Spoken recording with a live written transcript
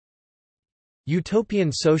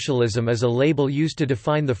Utopian socialism is a label used to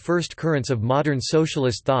define the first currents of modern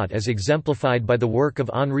socialist thought as exemplified by the work of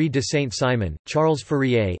Henri de Saint-Simon, Charles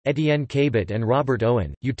Fourier, Étienne Cabot and Robert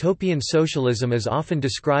Owen. Utopian socialism is often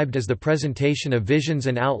described as the presentation of visions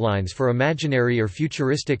and outlines for imaginary or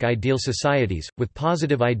futuristic ideal societies, with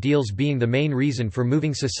positive ideals being the main reason for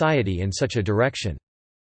moving society in such a direction.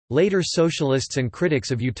 Later socialists and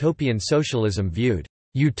critics of utopian socialism viewed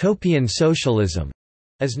utopian socialism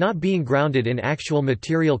as not being grounded in actual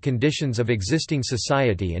material conditions of existing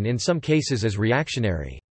society and in some cases as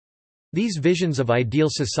reactionary. These visions of ideal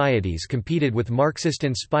societies competed with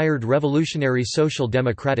Marxist-inspired revolutionary social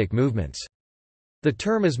democratic movements. The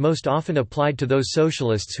term is most often applied to those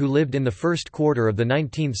socialists who lived in the first quarter of the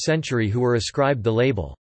 19th century who were ascribed the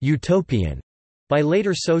label utopian by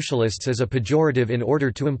later socialists as a pejorative in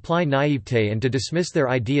order to imply naivete and to dismiss their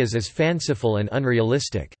ideas as fanciful and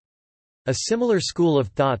unrealistic. A similar school of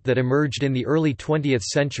thought that emerged in the early 20th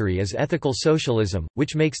century is ethical socialism,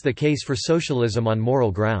 which makes the case for socialism on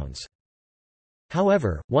moral grounds.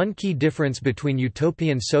 However, one key difference between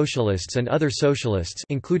utopian socialists and other socialists,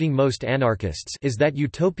 including most anarchists, is that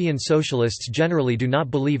utopian socialists generally do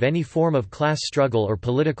not believe any form of class struggle or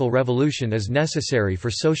political revolution is necessary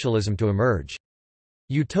for socialism to emerge.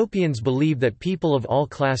 Utopians believe that people of all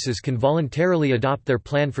classes can voluntarily adopt their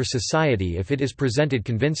plan for society if it is presented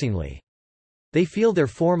convincingly. They feel their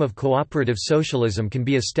form of cooperative socialism can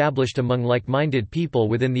be established among like-minded people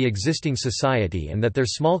within the existing society and that their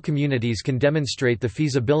small communities can demonstrate the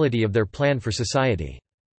feasibility of their plan for society.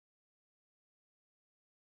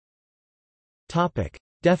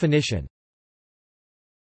 Definition.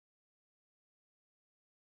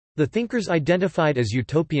 The thinkers identified as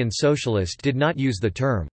utopian socialist did not use the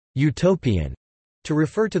term utopian to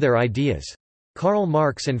refer to their ideas. Karl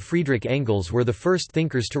Marx and Friedrich Engels were the first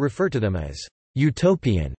thinkers to refer to them as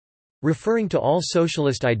utopian, referring to all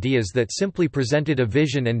socialist ideas that simply presented a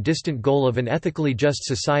vision and distant goal of an ethically just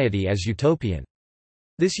society as utopian.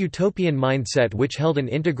 This utopian mindset, which held an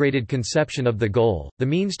integrated conception of the goal, the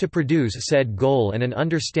means to produce said goal and an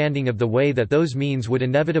understanding of the way that those means would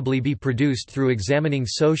inevitably be produced through examining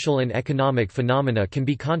social and economic phenomena, can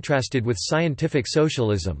be contrasted with scientific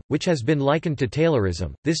socialism, which has been likened to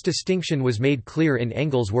Taylorism. This distinction was made clear in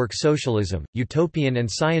Engels' work Socialism, Utopian and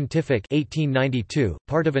Scientific 1892,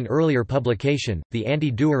 part of an earlier publication, The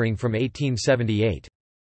Anti-Dühring from 1878.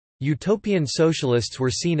 Utopian socialists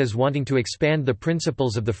were seen as wanting to expand the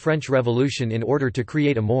principles of the French Revolution in order to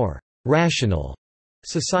create a more rational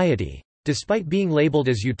society. Despite being labeled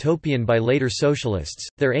as utopian by later socialists,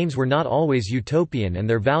 their aims were not always utopian and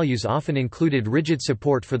their values often included rigid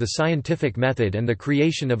support for the scientific method and the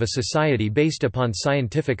creation of a society based upon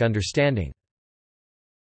scientific understanding.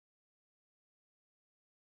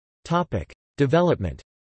 Development.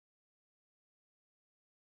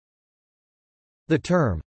 The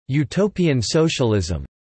term utopian socialism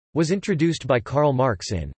was introduced by Karl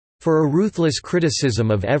Marx in For a Ruthless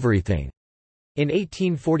Criticism of Everything in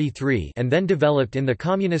 1843 and then developed in the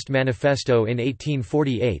Communist Manifesto in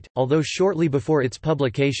 1848, although shortly before its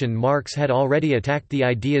publication Marx had already attacked the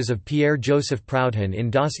ideas of Pierre-Joseph Proudhon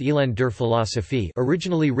in Das Elend der Philosophie,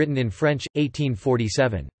 originally written in French,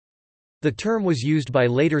 1847. The term was used by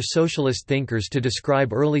later socialist thinkers to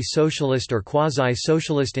describe early socialist or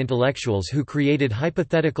quasi-socialist intellectuals who created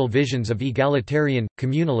hypothetical visions of egalitarian,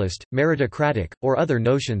 communalist, meritocratic, or other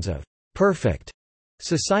notions of perfect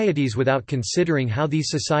societies without considering how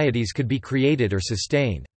these societies could be created or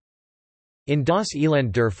sustained. In Das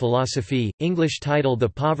Elend der Philosophie, English title The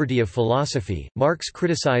Poverty of Philosophy, Marx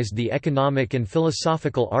criticized the economic and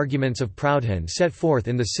philosophical arguments of Proudhon set forth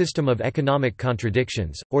in the System of Economic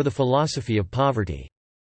Contradictions, or the Philosophy of Poverty.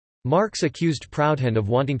 Marx accused Proudhon of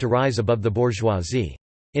wanting to rise above the bourgeoisie.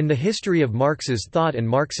 In the history of Marx's thought and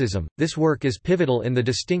Marxism, this work is pivotal in the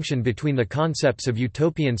distinction between the concepts of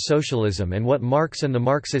utopian socialism and what Marx and the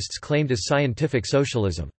Marxists claimed as scientific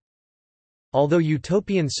socialism. Although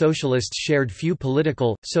utopian socialists shared few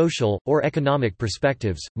political, social, or economic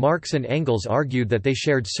perspectives, Marx and Engels argued that they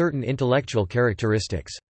shared certain intellectual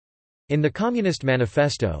characteristics. In the Communist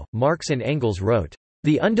Manifesto, Marx and Engels wrote,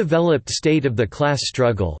 "The undeveloped state of the class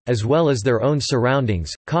struggle, as well as their own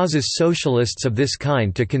surroundings, causes socialists of this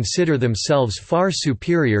kind to consider themselves far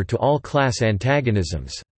superior to all class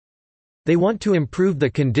antagonisms. They want to improve the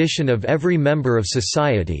condition of every member of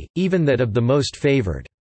society, even that of the most favored.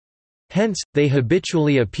 Hence, they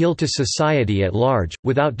habitually appeal to society at large,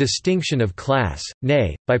 without distinction of class,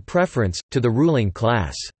 nay, by preference, to the ruling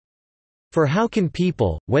class. For how can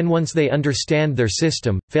people, when once they understand their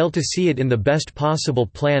system, fail to see it in the best possible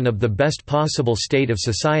plan of the best possible state of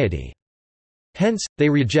society? Hence, they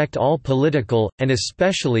reject all political, and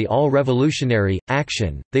especially all revolutionary,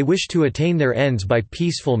 action. They wish to attain their ends by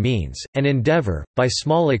peaceful means, and endeavor, by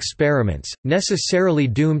small experiments, necessarily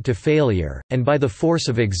doomed to failure, and by the force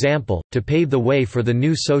of example, to pave the way for the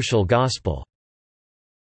new social gospel."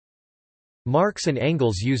 Marx and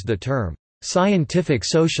Engels used the term, "scientific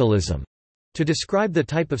socialism," to describe the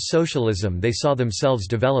type of socialism they saw themselves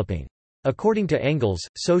developing. According to Engels,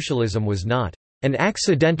 socialism was not an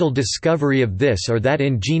accidental discovery of this or that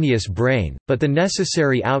ingenious brain, but the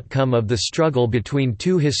necessary outcome of the struggle between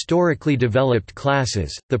two historically developed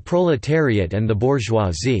classes, the proletariat and the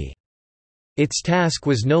bourgeoisie. Its task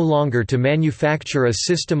was no longer to manufacture a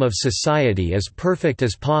system of society as perfect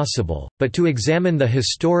as possible, but to examine the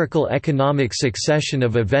historical economic succession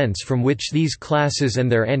of events from which these classes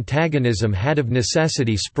and their antagonism had of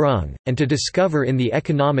necessity sprung, and to discover in the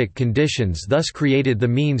economic conditions thus created the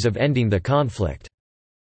means of ending the conflict.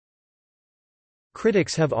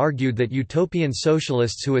 Critics have argued that utopian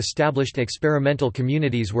socialists who established experimental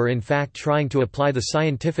communities were in fact trying to apply the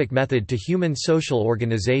scientific method to human social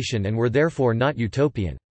organization and were therefore not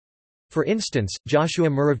utopian. For instance, Joshua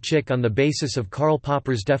Muravchik, on the basis of Karl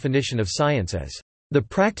Popper's definition of science as the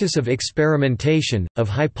practice of experimentation, of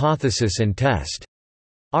hypothesis and test,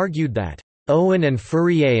 argued that Owen and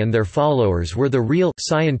Fourier and their followers were the real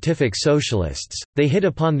scientific socialists. They hit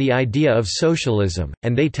upon the idea of socialism,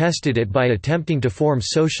 and they tested it by attempting to form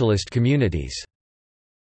socialist communities.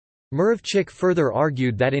 Muravchik further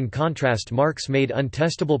argued that in contrast Marx made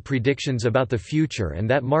untestable predictions about the future and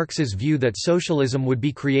that Marx's view that socialism would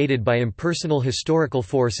be created by impersonal historical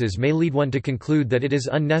forces may lead one to conclude that it is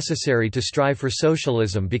unnecessary to strive for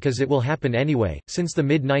socialism because it will happen anyway. Since the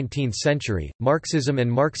mid-19th century, Marxism and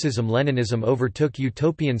Marxism-Leninism overtook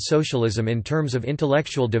utopian socialism in terms of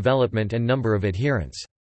intellectual development and number of adherents.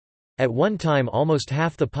 At one time almost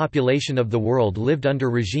half the population of the world lived under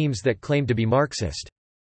regimes that claimed to be Marxist.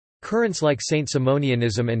 Currents like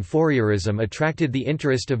Saint-Simonianism and Fourierism attracted the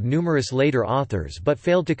interest of numerous later authors but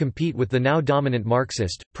failed to compete with the now dominant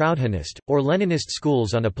Marxist, Proudhonist, or Leninist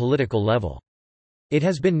schools on a political level. It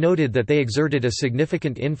has been noted that they exerted a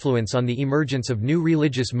significant influence on the emergence of new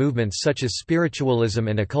religious movements such as spiritualism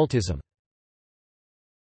and occultism.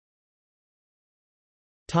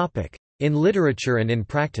 In literature and in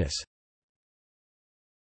practice.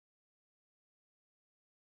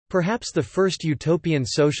 Perhaps the first utopian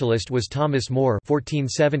socialist was Thomas More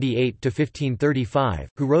 (1478–1535),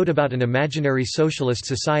 who wrote about an imaginary socialist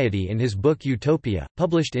society in his book Utopia,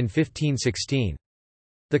 published in 1516.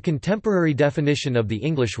 The contemporary definition of the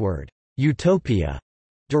English word utopia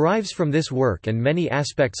derives from this work, and many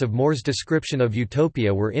aspects of More's description of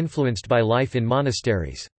utopia were influenced by life in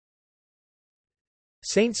monasteries.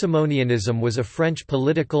 Saint-Simonianism was a French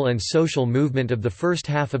political and social movement of the first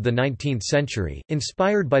half of the 19th century,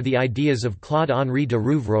 inspired by the ideas of Claude-Henri de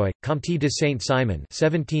Rouvroy, Comte de Saint-Simon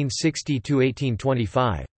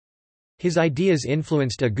 (1760–1825). His ideas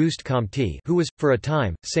influenced Auguste Comte, who was, for a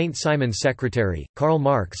time, Saint-Simon's secretary, Karl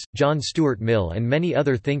Marx, John Stuart Mill and many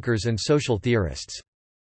other thinkers and social theorists.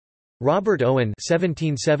 Robert Owen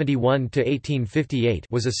 (1771–1858)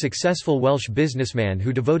 was a successful Welsh businessman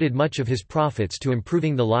who devoted much of his profits to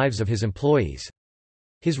improving the lives of his employees.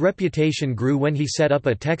 His reputation grew when he set up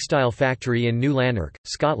a textile factory in New Lanark,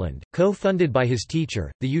 Scotland, co-funded by his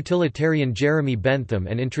teacher, the utilitarian Jeremy Bentham,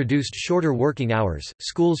 and introduced shorter working hours,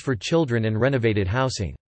 schools for children and renovated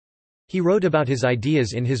housing. He wrote about his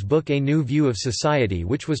ideas in his book A New View of Society,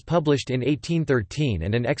 which was published in 1813,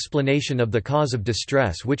 and An Explanation of the Cause of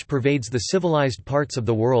Distress, which pervades the civilized parts of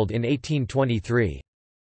the world, in 1823.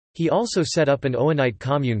 He also set up an Owenite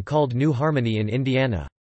commune called New Harmony in Indiana.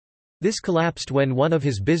 This collapsed when one of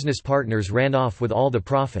his business partners ran off with all the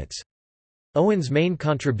profits. Owen's main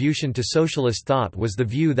contribution to socialist thought was the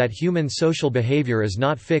view that human social behavior is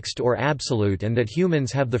not fixed or absolute and that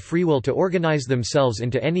humans have the free will to organize themselves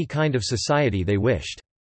into any kind of society they wished.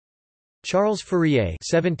 Charles Fourier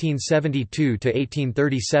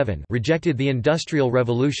 (1772–1837) rejected the Industrial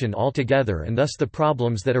Revolution altogether and thus the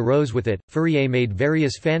problems that arose with it. Fourier made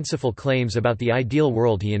various fanciful claims about the ideal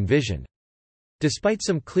world he envisioned. Despite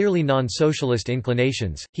some clearly non-socialist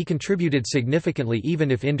inclinations, he contributed significantly, even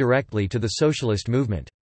if indirectly, to the socialist movement.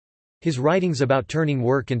 His writings about turning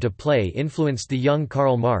work into play influenced the young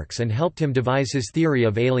Karl Marx and helped him devise his theory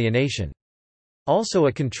of alienation. Also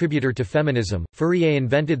a contributor to feminism, Fourier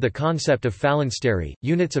invented the concept of phalanstery,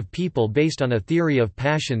 units of people based on a theory of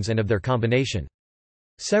passions and of their combination.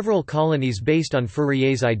 Several colonies based on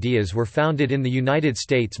Fourier's ideas were founded in the United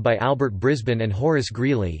States by Albert Brisbane and Horace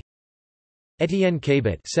Greeley. Étienne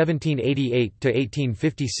Cabot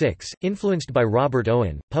 (1788–1856), influenced by Robert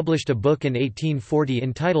Owen, published a book in 1840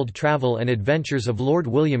 entitled Travel and Adventures of Lord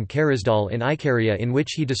William Carysdall in Icaria, in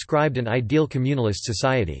which he described an ideal communalist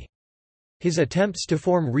society. His attempts to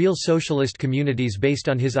form real socialist communities based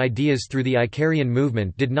on his ideas through the Icarian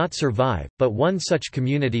movement did not survive, but one such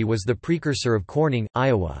community was the precursor of Corning,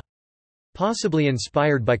 Iowa. Possibly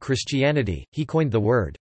inspired by Christianity, he coined the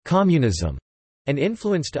word communism and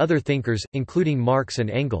influenced other thinkers, including Marx and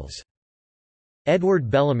Engels. Edward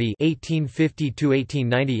Bellamy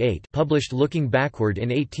 (1850–1898) published Looking Backward in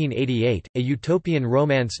 1888, a utopian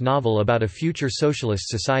romance novel about a future socialist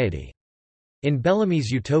society. In Bellamy's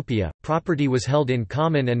utopia, property was held in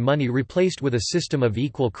common and money replaced with a system of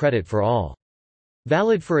equal credit for all.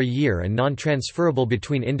 Valid for a year and non-transferable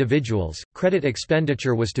between individuals, credit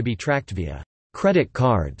expenditure was to be tracked via credit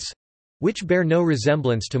cards, which bear no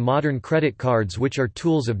resemblance to modern credit cards, which are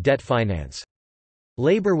tools of debt finance.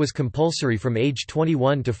 Labor was compulsory from age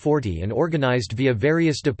 21 to 40 and organized via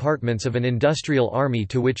various departments of an industrial army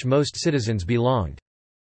to which most citizens belonged.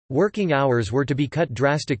 Working hours were to be cut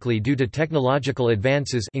drastically due to technological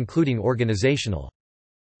advances, including organizational.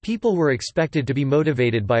 People were expected to be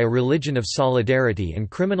motivated by a religion of solidarity,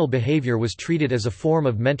 and criminal behavior was treated as a form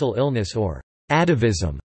of mental illness or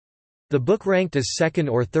atavism. The book ranked as second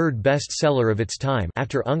or third bestseller of its time,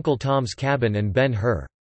 after Uncle Tom's Cabin and Ben-Hur.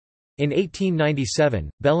 In 1897,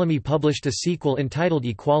 Bellamy published a sequel entitled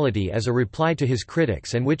Equality as a reply to his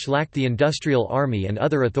critics, and which lacked the industrial army and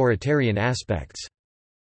other authoritarian aspects.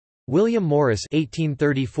 William Morris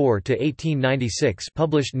 (1834–1896)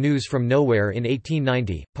 published News from Nowhere in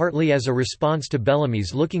 1890, partly as a response to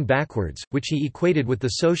Bellamy's Looking Backwards, which he equated with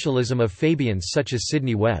the socialism of Fabians such as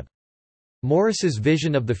Sidney Webb. Morris's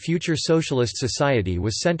vision of the future socialist society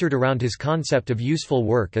was centered around his concept of useful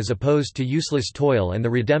work as opposed to useless toil and the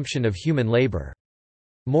redemption of human labor.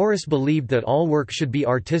 Morris believed that all work should be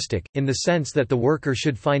artistic, in the sense that the worker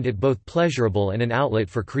should find it both pleasurable and an outlet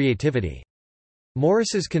for creativity.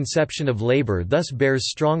 Morris's conception of labor thus bears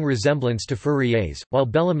strong resemblance to Fourier's, while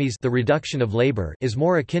Bellamy's The Reduction of Labor is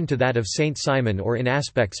more akin to that of Saint-Simon or in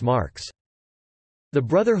aspects Marx. The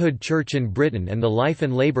Brotherhood Church in Britain and the Life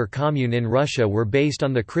and Labor Commune in Russia were based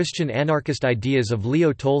on the Christian anarchist ideas of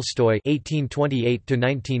Leo Tolstoy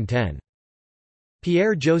 (1828–1910).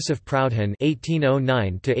 Pierre-Joseph Proudhon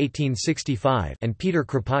 (1809–1865) and Peter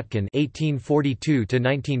Kropotkin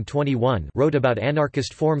 (1842–1921) wrote about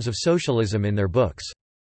anarchist forms of socialism in their books.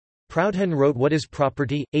 Proudhon wrote What is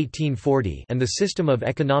Property? 1840, and The System of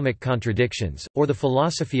Economic Contradictions, or The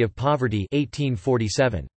Philosophy of Poverty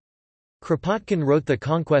 1847. Kropotkin wrote The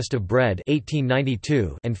Conquest of Bread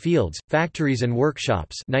 1892 and Fields, Factories and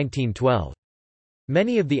Workshops 1912.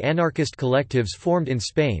 Many of the anarchist collectives formed in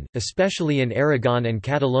Spain, especially in Aragon and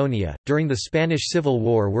Catalonia, during the Spanish Civil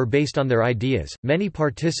War were based on their ideas. Many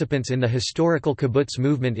participants in the historical kibbutz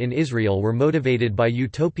movement in Israel were motivated by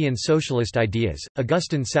utopian socialist ideas.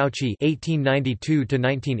 Augustin Souchy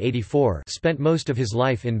 (1892–1984) spent most of his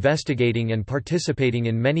life investigating and participating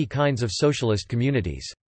in many kinds of socialist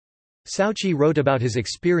communities. Souchy wrote about his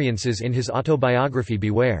experiences in his autobiography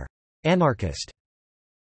Beware, Anarchist.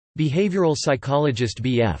 Behavioral psychologist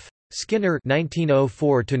B.F. Skinner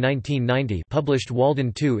 (1904–1990) published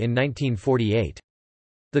Walden II in 1948.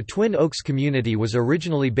 The Twin Oaks community was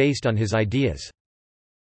originally based on his ideas.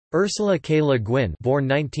 Ursula K. Le Guin, born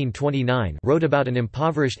 1929, wrote about an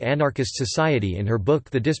impoverished anarchist society in her book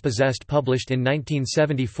The Dispossessed, published in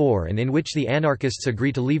 1974, and in which the anarchists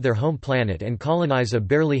agree to leave their home planet and colonize a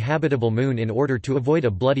barely habitable moon in order to avoid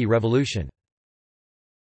a bloody revolution.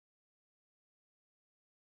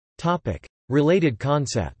 Related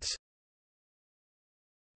concepts.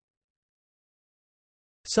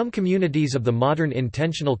 Some communities of the modern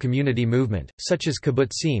intentional community movement, such as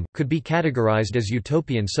kibbutzim, could be categorized as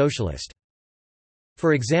utopian socialist.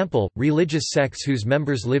 For example, religious sects whose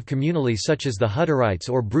members live communally such as the Hutterites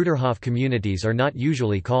or Bruderhof communities are not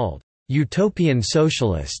usually called utopian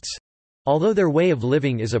socialists, although their way of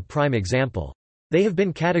living is a prime example. They have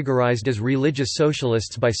been categorized as religious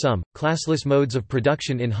socialists by some. Classless modes of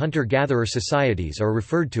production in hunter-gatherer societies are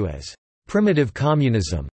referred to as primitive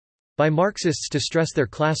communism by Marxists to stress their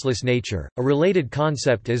classless nature. A related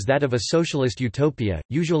concept is that of a socialist utopia,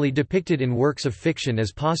 usually depicted in works of fiction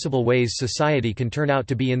as possible ways society can turn out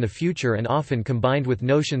to be in the future and often combined with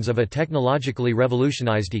notions of a technologically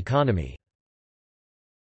revolutionized economy.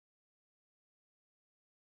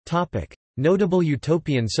 Topic: Notable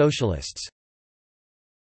utopian socialists.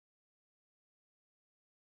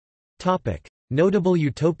 Topic: Notable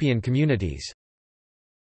utopian communities.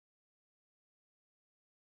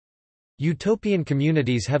 Utopian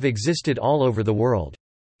communities have existed all over the world.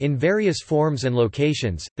 In various forms and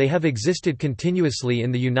locations, they have existed continuously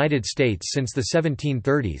in the United States since the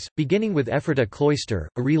 1730s, beginning with Ephrata Cloister,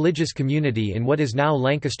 a religious community in what is now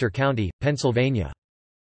Lancaster County, Pennsylvania.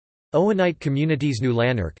 Owenite communities New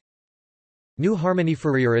Lanark, New Harmony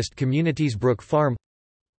Fourierist communities Brook Farm,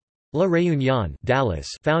 La Réunion, Dallas,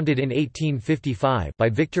 founded in 1855 by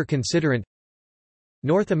Victor Considerant,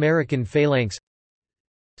 North American Phalanx,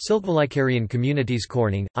 Silkvolicarian communities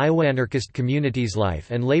Corning, Iowa Anarchist communities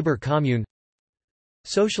Life and Labor Commune,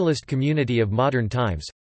 Socialist community of modern times,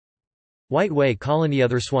 White Way Colony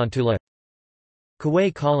Otherswantula,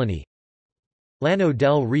 Kauai Colony, Llano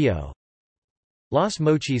del Rio, Los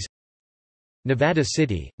Mochis, Nevada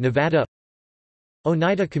City, Nevada,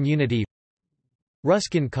 Oneida Community,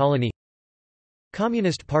 Ruskin Colony,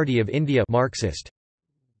 Communist Party of India Marxist,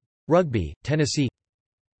 Rugby, Tennessee.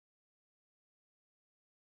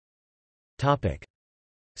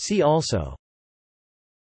 See also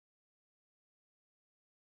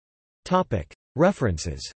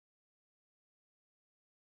References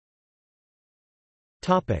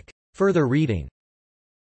Further reading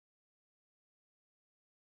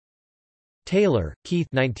Taylor, Keith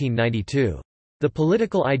 1992. The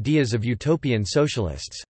Political Ideas of Utopian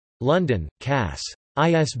Socialists. London, Cass.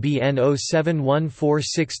 ISBN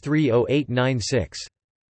 0714630896.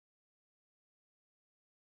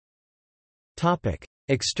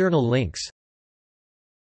 External links.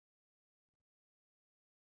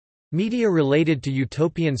 Media related to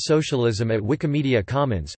utopian socialism at Wikimedia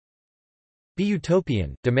Commons. Be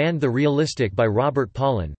Utopian, Demand the Realistic by Robert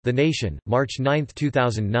Pollin, The Nation, March 9,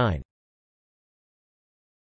 2009.